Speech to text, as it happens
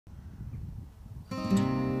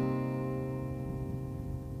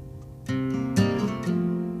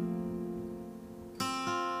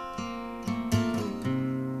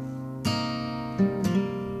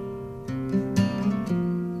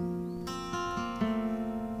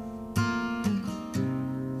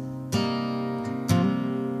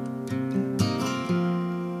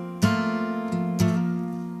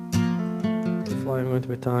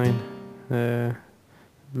be tying.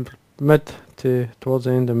 Mid to towards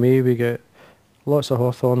the end of May we get lots of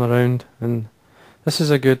hawthorn around, and this is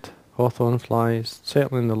a good hawthorn fly. It's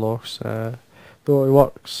certainly in the lochs, though it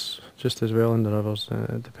works just as well in the rivers.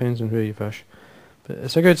 It depends on where you fish, but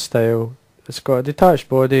it's a good style. It's got a detached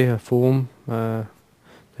body, a foam. The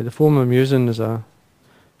foam I'm using is a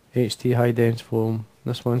HT high dense foam.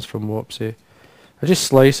 This one's from Wapsi. I just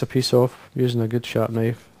slice a piece off using a good sharp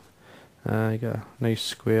knife. You get a nice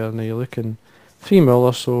square. Now you're looking 3mm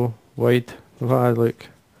or so wide. What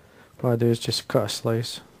I do is just cut a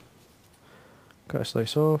slice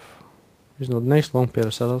off using a nice long pair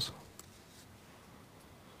of scissors.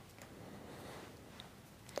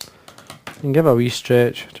 You can give it a wee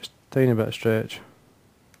stretch, just a tiny bit of stretch,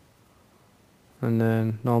 and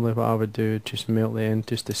then normally what I would do is just melt the end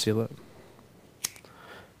just to seal it,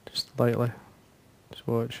 just lightly. Just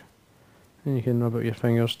watch, and you can rub it with your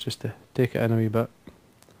fingers just to take it in a wee bit,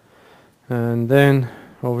 and then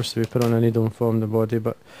obviously we put on a needle and form the body.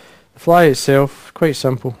 But the fly itself, quite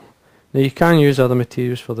simple. Now you can use other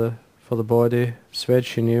materials for the body, thread,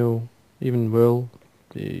 chenille, even wool,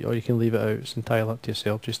 or you can leave it out. It's entirely up to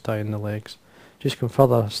yourself. Just tie in the legs. Just come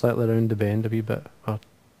further slightly round the bend a wee bit, or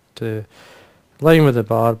to line with the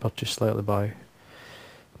barb, or just slightly by.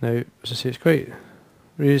 Now, as I say,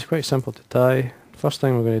 it's quite simple to tie. First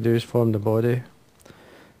thing we're going to do is form the body.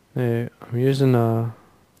 Now, I'm using a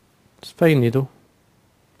fine needle.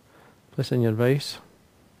 Place it in your vise.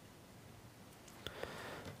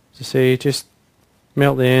 As I say, just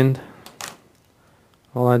melt the end.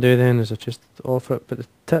 All I do then is I just offer it, put the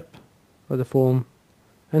tip of the foam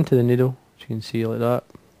into the needle, as you can see, like that.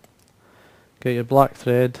 Get your black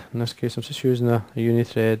thread. In this case I'm just using a uni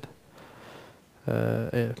thread,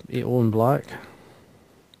 8/0 in black.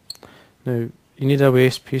 Now you need a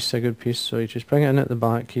waste piece, a good piece, so you just bring it in at the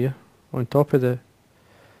back here, on top of the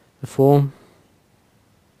foam.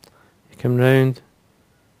 You come round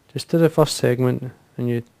just to the first segment and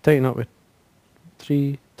you tighten up with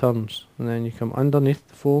 3 turns, and then you come underneath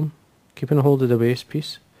the foam, keeping a hold of the waste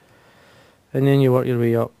piece, and then you work your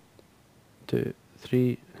way up to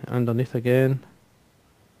 3 underneath again,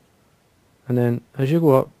 and then as you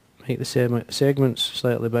go up make the segments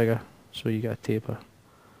slightly bigger so you get a taper.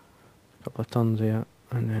 A couple of turns there,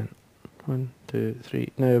 and then 1, 2,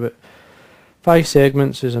 3. Now about 5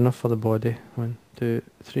 segments is enough for the body. 1, 2,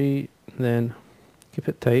 3, then keep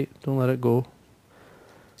it tight, don't let it go,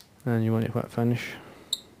 and you want it wet finish.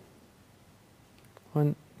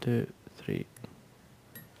 1, 2, 3,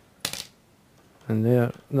 and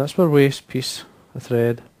there. That's our waste piece of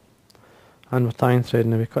thread, and we're tying thread.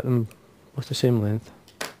 Now we cut them both the same length,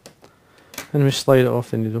 and we slide it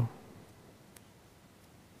off the needle.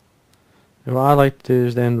 Now what I like to do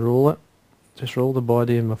is then roll it, just roll the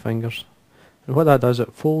body in my fingers, and what that does,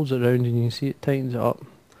 it folds it round, and you can see it tightens it up.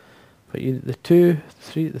 But the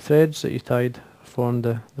threads that you tied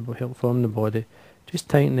help form the body. Just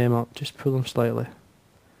tighten them up, just pull them slightly,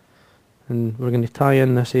 and we're going to tie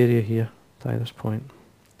in this area here, tie this point,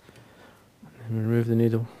 and then remove the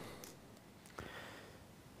needle.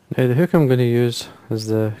 Now the hook I'm going to use is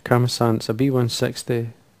the Kamasan. It's a B160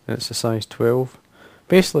 and it's a size 12.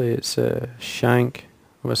 Basically it's a shank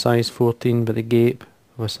of a size 14 but the gape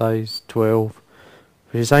of a size 12,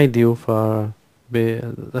 which is ideal for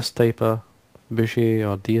this type of bushy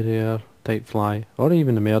or deer hair type fly, or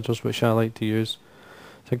even the mergers, which I like to use.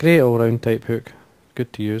 It's a great all round type hook,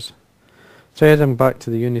 good to use. Threading back to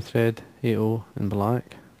the uni thread 8/0 in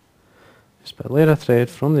black. Just put a layer of thread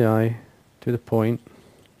from the eye to the point,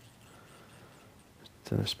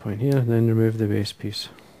 to this point here, and then remove the waste piece.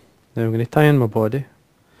 Now I'm going to tie in my body.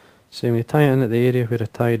 So I'm going to tie it in at the area where I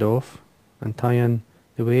tied off, and tie in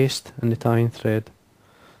the waste and the tying thread,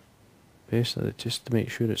 basically just to make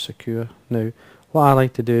sure it's secure. Now what I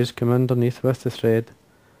like to do is come underneath with the thread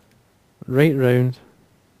right round,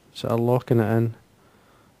 sort of locking it in,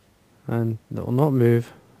 and it will not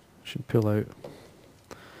move, it should pull out.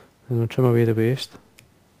 And I'll trim away the waste,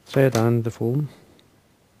 thread and the foam,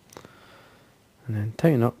 and then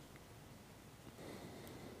tighten up.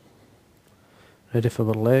 Ready for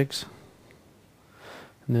our legs,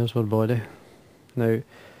 and there's our body. Now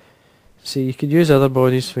see, you could use other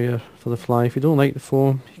bodies for the fly. If you don't like the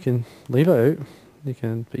foam, you can leave it out. You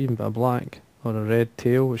can even put a black or a red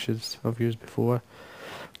tail, which is I've used before,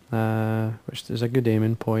 which is a good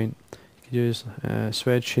aiming point. You could use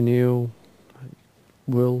thread, chenille,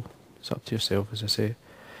 wool. It's up to yourself, as I say.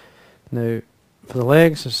 Now for the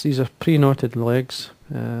legs, these are pre-knotted legs,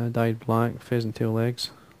 dyed black, pheasant tail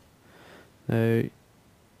legs. Now I'm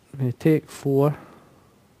going to take 4,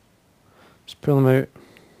 just pull them out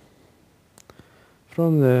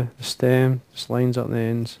from the stem, just lines up the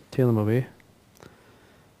ends, tail them away.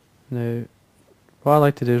 Now, what I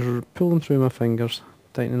like to do is pull them through my fingers,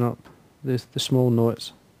 tightening up the small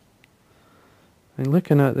knots. And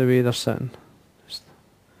looking at the way they're sitting, just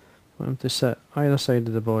want them to sit either side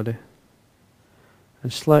of the body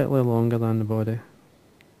and slightly longer than the body.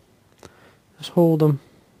 Just hold them,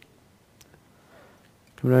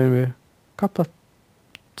 come round with a couple of,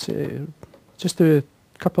 just do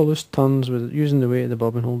a couple of loose turns with using the weight of the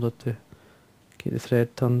bobbin holder to keep the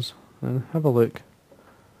thread turns, and have a look.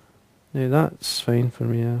 Now that's fine for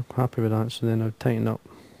me, I'm happy with that, so then I'll tighten up.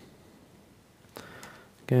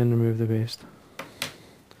 Again, remove the waste.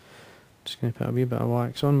 Just going to put a wee bit of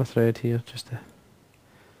wax on my thread here just to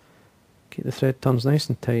keep the thread turns nice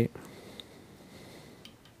and tight.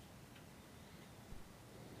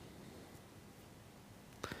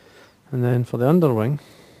 And then for the underwing,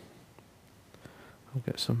 I'll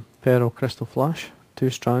get some pearl Krystal flash, 2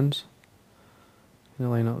 strands. I'm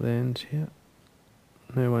going to line up the ends here.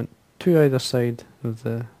 Now I want 2 either side of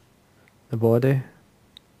the body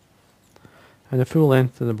and the full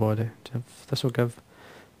length of the body. This will give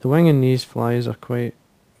the wing, and these flies are can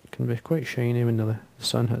be quite shiny when the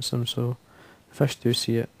sun hits them, so the fish do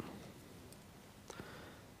see it.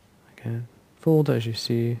 Again, fold it as you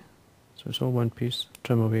see, so it's all one piece,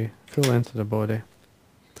 trim away, full length of the body.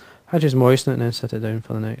 I just moisten it and then set it down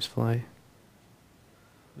for the next fly.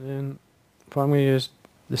 Then what I'm going to use,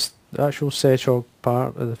 the actual sedgehog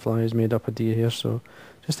part of the fly is made up of deer hair, so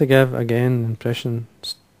just to give again the impression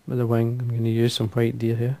with the wing, I'm going to use some white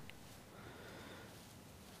deer hair.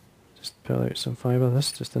 Just pull out some fibre.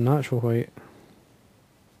 This is just a natural white.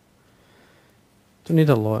 Don't need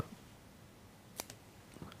a lot.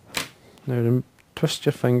 Now twist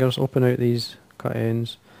your fingers, open out these cut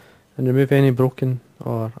ends and remove any broken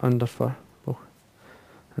or under fur.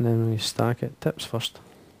 And then when you stack it, tips first.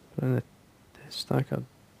 Put in the stacker,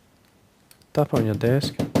 tap on your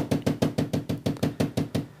desk.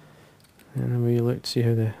 And then we look to see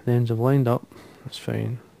how the ends have lined up. That's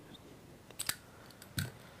fine.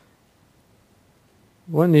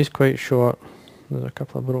 Want these quite short. There's a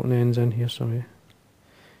couple of broken ends in here, so you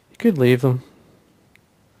could leave them,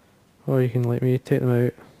 or you can, like me, take them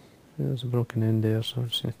out. There's a broken end there, so I'm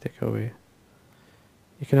just going to take it away.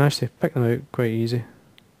 You can actually pick them out quite easy.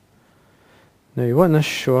 Now you want this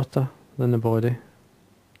shorter than the body.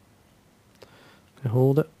 You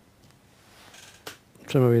hold it,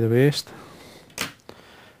 trim away the waste. A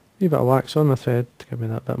wee bit of wax on my thread to give me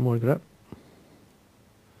that bit more grip.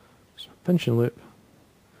 So pinch and loop.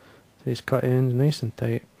 These cut ends nice and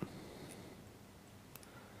tight.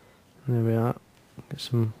 And there we are. Get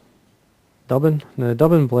some dubbin. Now the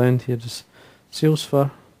dubbin blend here is Seals Fur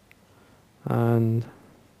and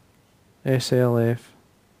SLF.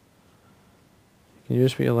 You can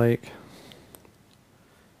use what you like.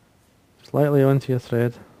 Slightly onto your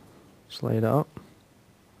thread, slide it up.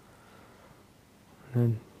 And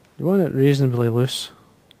then you want it reasonably loose.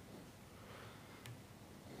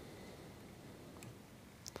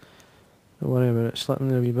 Don't worry about it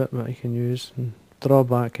slipping a wee bit, but you can use and draw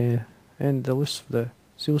back end the loose of the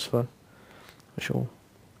seals fur, which will,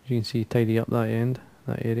 as you can see, tidy up that end,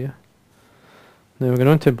 that area. Now we're going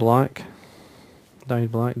on to black,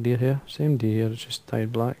 dyed black deer hair, same deer hair, it's just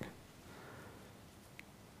dyed black.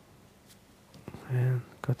 And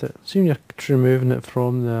cut it, see when you're removing it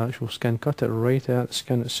from the actual skin, cut it right at the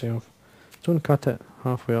skin itself. Don't cut it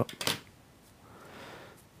halfway up.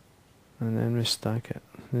 And then restack it.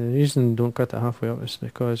 The reason don't cut it halfway up is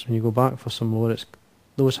because when you go back for some more,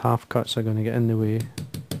 those half cuts are going to get in the way.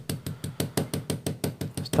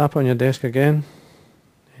 Just tap on your desk again,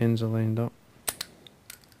 ends are lined up.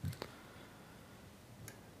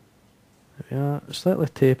 There we are, slightly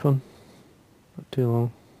tapering, not too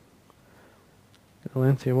long. Get the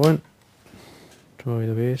length you want, trim away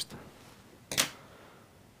the waste,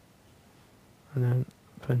 and then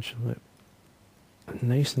pinch and loop.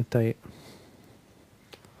 Nice and tight.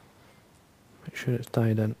 Make sure it's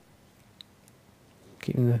tied in.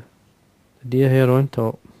 Keeping the deer hair on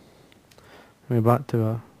top. And we're back to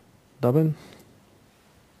a dubbin.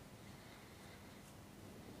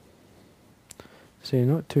 So you're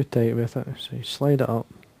not too tight with it, so you slide it up.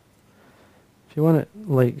 If you want it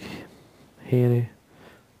like hairy,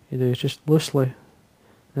 you do is just loosely,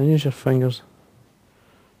 and use your fingers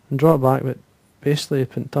and draw it back, but basically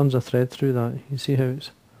put tons of thread through that. You can see how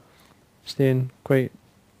it's staying quite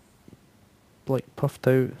like puffed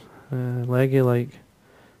out, leggy like,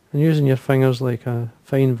 and using your fingers like a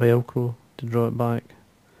fine velcro to draw it back,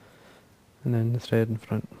 and then the thread in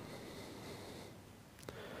front.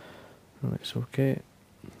 That looks okay.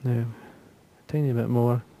 Now tiny bit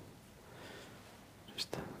more.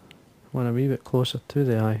 Just one a wee bit closer to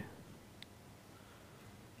the eye.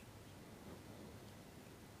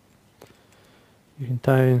 You can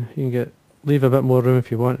tie in, you can leave a bit more room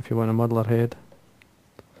if you want a muddler head.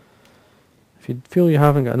 If you feel you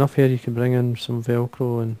haven't got enough here, you can bring in some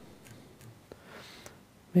Velcro and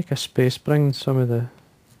make a space, bring some of the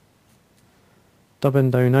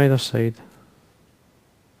dubbing down either side,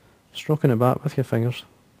 stroking it back with your fingers,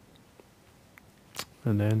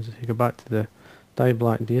 and then you go back to the dyed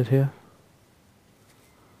black deer here.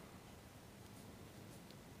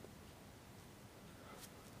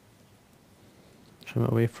 Trim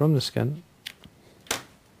it away from the skin,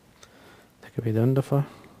 take away the underfur,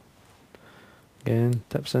 again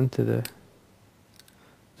tips into the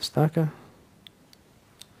stacker,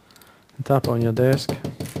 and tap it on your desk.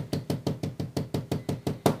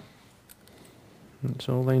 It's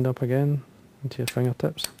all lined up again into your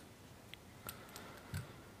fingertips.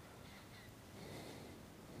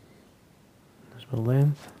 There's my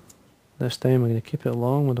length. This time we're going to keep it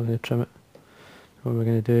long, we're not going to trim it. What we're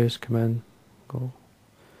going to do is come in, go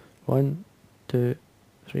 1, 2,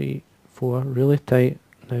 3, 4, really tight.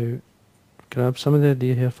 Now grab some of the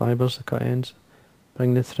deer hair fibres, the cut ends,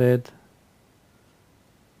 bring the thread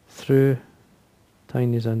through,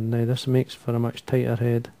 tying these in. Now this makes for a much tighter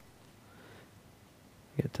head.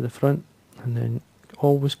 Get to the front, and then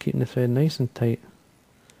always keeping the thread nice and tight.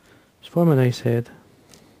 Just form a nice head.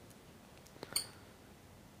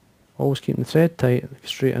 Always keeping the thread tight,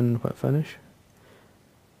 straight in whip finish.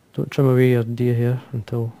 Don't trim away your deer hair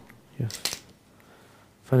until you've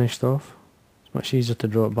finished off. It's much easier to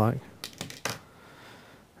draw it back.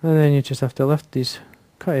 And then you just have to lift these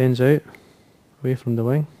cut ends out, away from the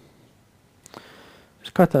wing.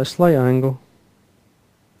 Just cut at a slight angle.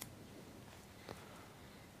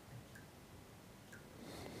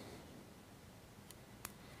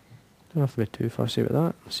 Don't have to be too fussy with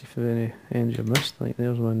that. See if there's any ends you've missed, like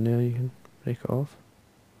there's one there, you can break it off.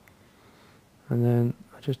 And then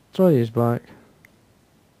I just draw these back.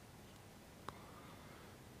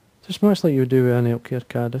 Just much like you would do with an elk hair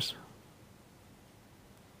caddis.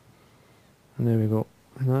 And there we go.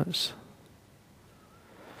 And that's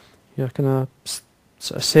your kind of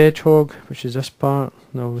sort of sedge hog, which is this part,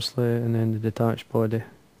 and obviously, and then the detached body.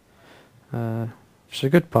 It's a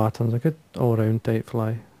good pattern, it's a good all-round type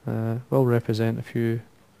fly. Will represent a few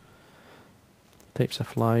types of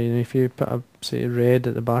fly. And if you put a say red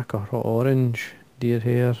at the back or hot orange deer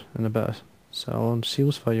hair and a bit of sort of orange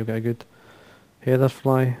seals fur, you'll get a good heather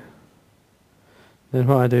fly. Then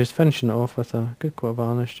what I do is finishing it off with a good coat of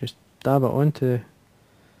varnish, just dab it onto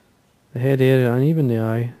the head area and even the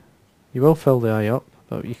eye. You will fill the eye up,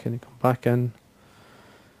 but you can come back in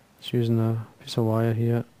just using a piece of wire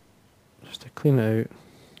here just to clean it out.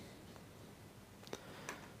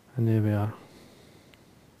 And there we are.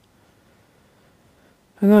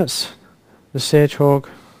 And that's the sedge hog,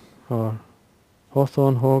 or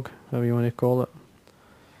Hawthorn hog, whatever you want to call it.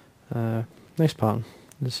 Nice pattern.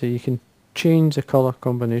 Let's see, you can change the colour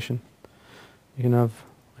combination. You can have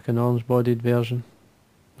like an orange bodied version,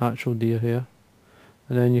 natural deer hair,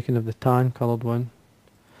 and then you can have the tan coloured one.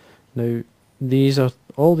 Now these are,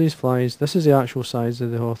 all these flies, this is the actual size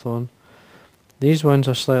of the Hawthorn. These ones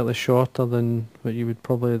are slightly shorter than what you would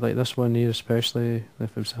probably, like this one here especially, if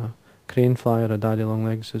it was a crane fly or a daddy long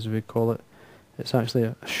legs as we call it. It's actually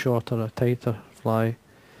a shorter, a tighter fly.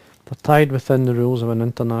 They're tied within the rules of an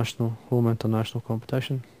international, home international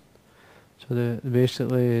competition. So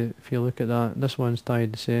basically, if you look at that, this one's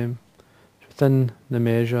tied the same. It's within the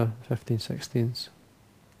measure, 15/16.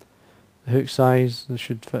 The hook size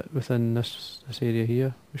should fit within this area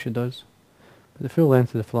here, which it does. But the full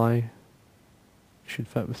length of the fly should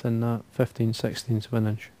fit within that 15/16 of an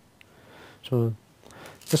inch. So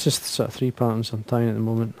this is the sort of 3 patterns I'm tying at the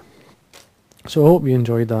moment. So I hope you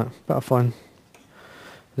enjoyed that. Bit of fun.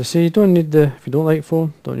 As I say, you don't need the, if you don't like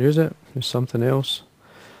foam, don't use it. Use something else.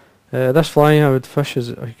 This fly I would fish as,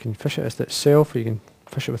 you can fish it as itself, or you can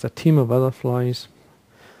fish it with a team of other flies.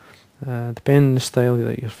 Depending on the style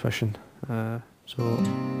that you're fishing. So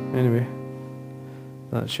anyway,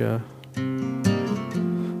 that's your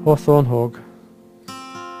Hawthorn hog.